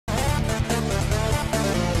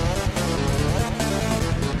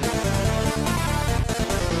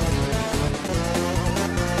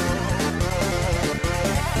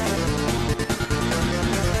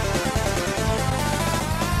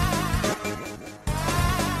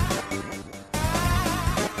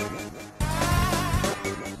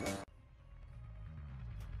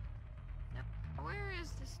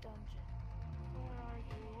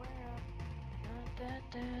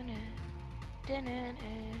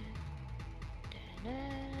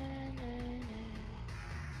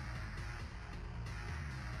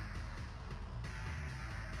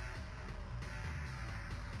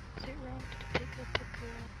Is it wrong to pick up a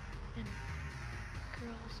girl and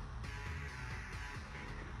girls?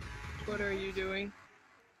 What are you doing?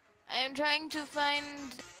 I am trying to find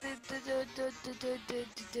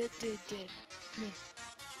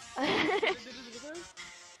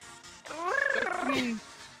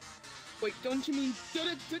Wait, don't you mean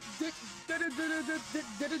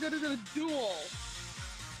duel?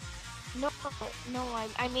 No,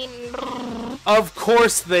 I mean. Of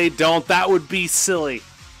course they don't. That would be silly.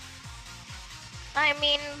 I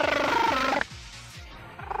mean.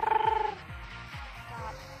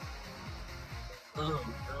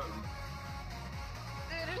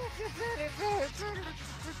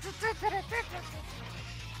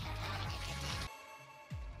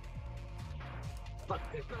 Oh,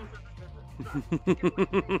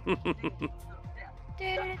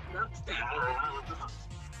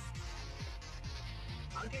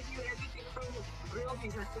 I'll give you everything from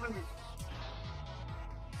royalties as one.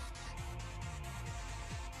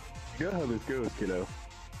 You know how this goes, kiddo.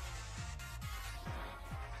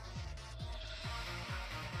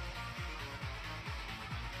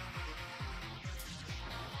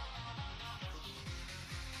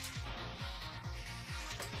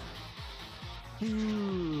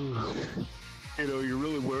 You know, you're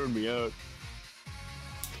really wearing me out.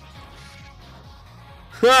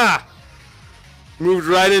 Ha! Moved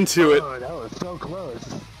right into it. Oh, that was so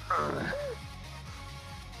close.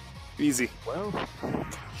 Easy. Well,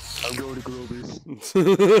 I'm going to Grover's.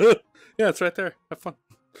 Yeah, it's right there. Have fun.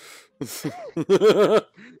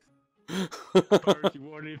 Pirate, you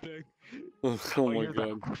want anything? Oh my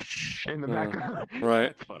god. In the background. Right.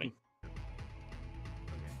 That's funny.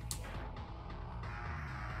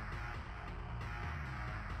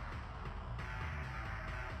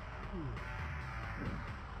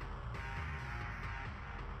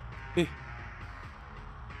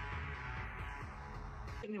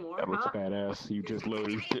 Anymore, That looks huh? badass. You just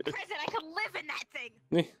loaded. Prison, I could live in that thing.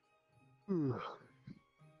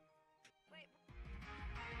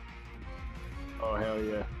 Oh, hell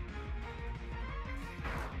yeah.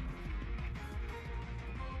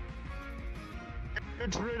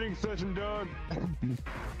 Good training session done.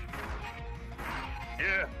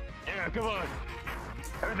 Yeah, come on.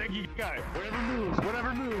 Everything you got.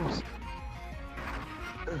 Whatever moves.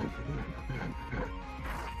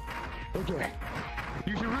 Okay.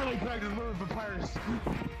 You should really practice moving for pirates.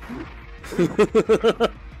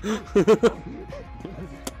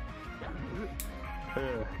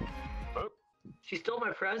 She stole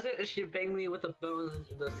my present and she banged me with a bone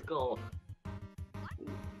in the skull.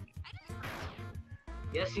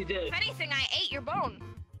 Yes, you did. If anything, I ate your bone.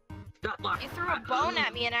 Stop You threw a bone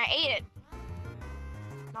at me and I ate it.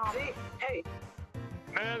 See? Hey.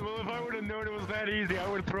 Man, well, if I would have known it was that easy, I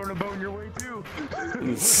would have thrown a bone your way too.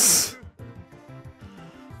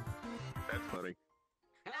 That's funny.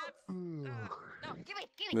 No, give me.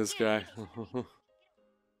 This guy.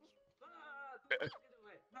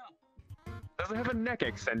 Does it have a neck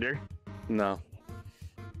extender? No.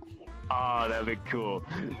 Ah, that'd be cool.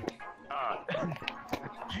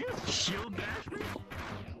 You shield dash me?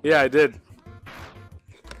 Yeah, I did.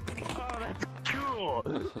 Oh, that's cool.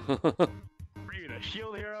 Are you a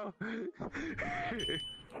shield hero?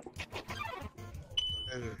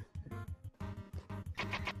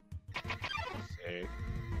 Say.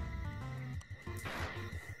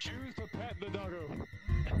 Choose to pet the doggo.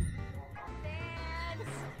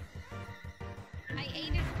 Dance. I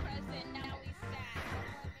ate his present, now he's sad.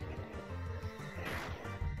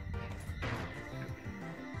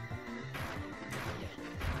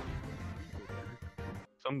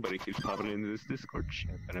 Somebody keeps popping into this Discord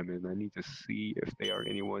chat that I'm in. I need to see if they are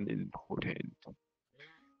anyone important.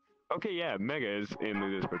 Okay, yeah, Mega is in the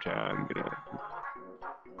Discord chat. I'm gonna.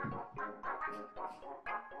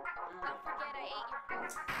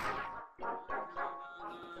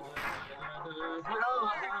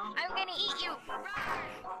 I'm gonna eat you.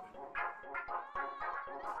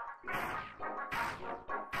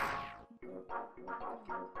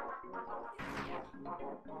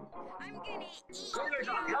 I'm gonna eat you.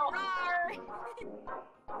 Roar.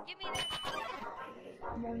 Give me that.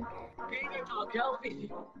 Peter, talk healthy.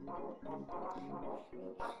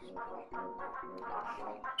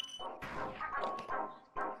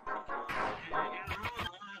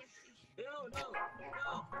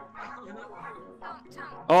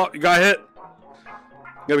 Oh, you got hit.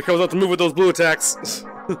 Gotta be careful not to move with those blue attacks.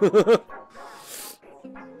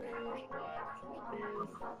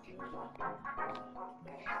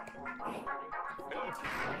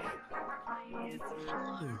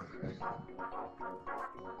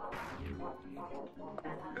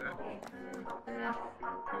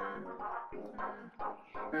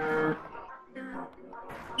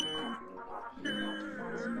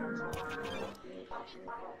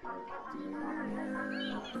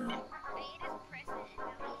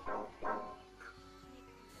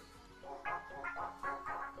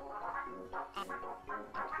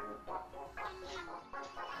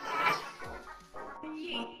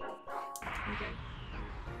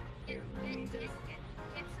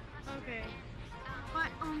 Okay.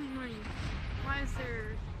 Why is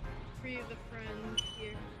there 3 of the friends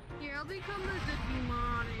here? Here, I'll become the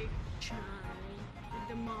demonic child. The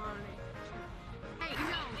demonic child. Hey,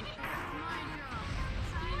 no! My job.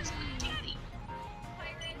 Where's my daddy?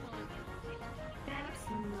 That's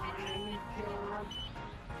my job.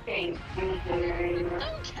 Thank you very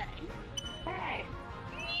much. Okay. Hey.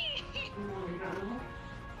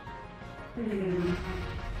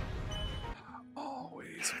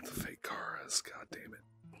 Always with the fake caras, god damn it.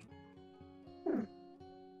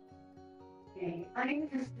 I'm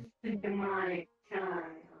just a demonic child.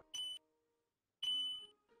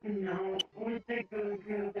 No, with the goo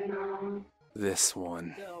and all. This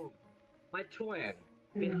one. So, my twin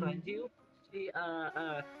behind you, she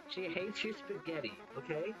hates your spaghetti,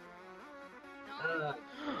 okay?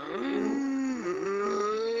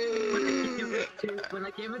 When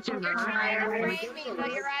I gave it to You're her, trying to frame me, but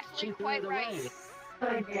you're actually she threw quite it right. away.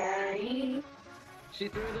 Spaghetti. She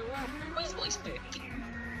threw it away. Who's voice baby?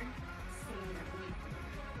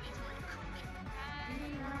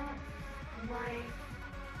 Like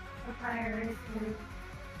a virus and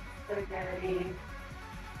spaghetti.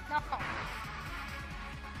 No.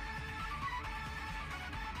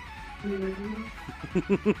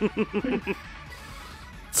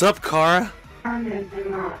 What's up, Cara? I'm a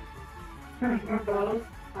demon. We're both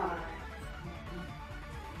fine.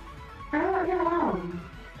 How about your mom?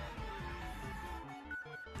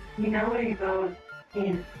 You know we both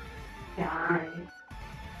can't die.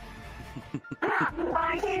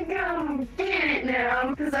 I can go get it now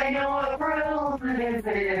because I know what rules it is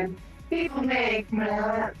in. People make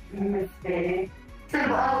mistakes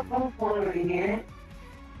about uploading it.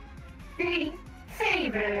 See,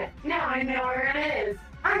 save it. Now I know where it is.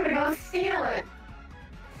 I'm gonna go steal it.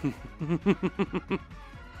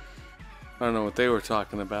 I don't know what they were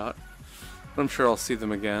talking about, but I'm sure I'll see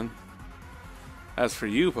them again. As for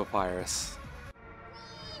you, Papyrus.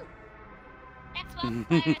 That's what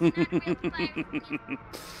Papyrus, not real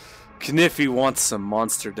Papyrus. Kniffy wants some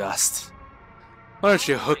monster dust. Why don't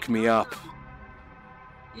you hook me up?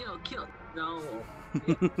 Yo, kill. No.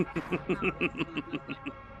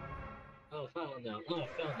 Oh, fell no. Oh,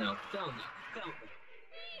 fell no. Fell no. Fell no.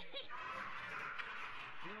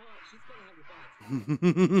 You know what? She's gonna have her back.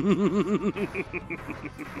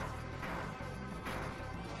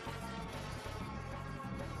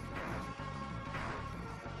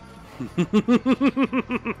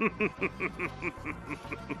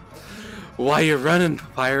 Why you running,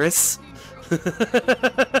 Papyrus?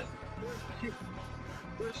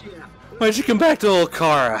 Where's she at? Why'd you come back to old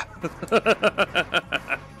Cara? It's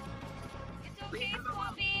okay,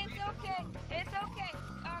 Sloppy. It's okay. It's okay.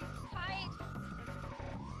 Hide.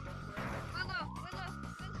 Willow.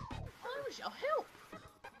 Oh, shall help.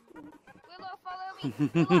 Willow, follow me.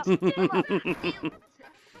 Willow.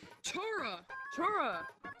 Chara! Chara!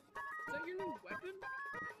 Is that your new weapon?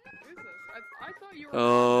 What is this? I thought you were.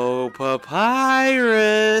 Oh,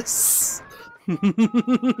 Papyrus!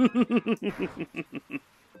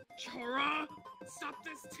 Chara! Stop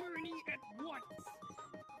this tyranny at once!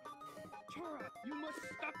 Chara, you must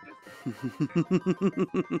stop this!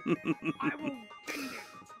 I will end it!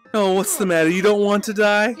 Oh, what's the matter? You don't want to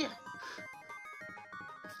die? Stop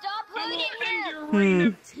I will hurting end him. your reign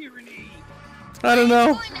of tyranny! I don't know.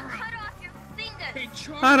 I'm going to cut off your fingers. Hey,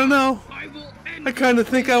 Chara! I don't know. I will end I kind of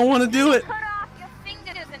think I want to do it. Cut off your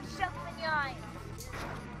fingers and shove them in your eyes.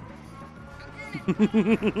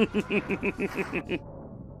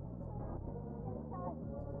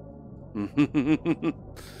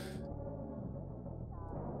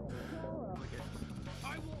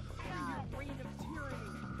 I will end your reign of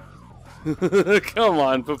tyranny! Come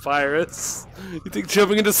on, Papyrus. You think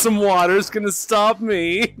jumping into some water is gonna stop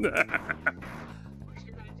me?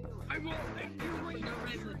 I will end your reign of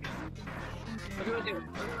tyranny! What do I do?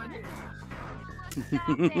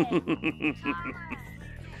 Stop it.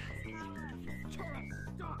 Chara,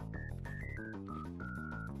 stop!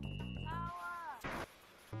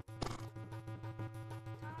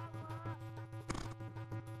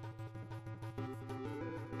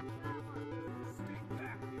 Stay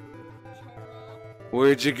back! Chara!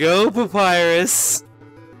 Where'd you go, Papyrus?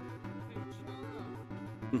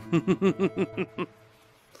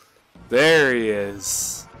 There he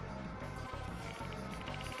is.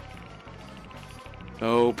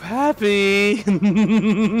 Oh, Pappy!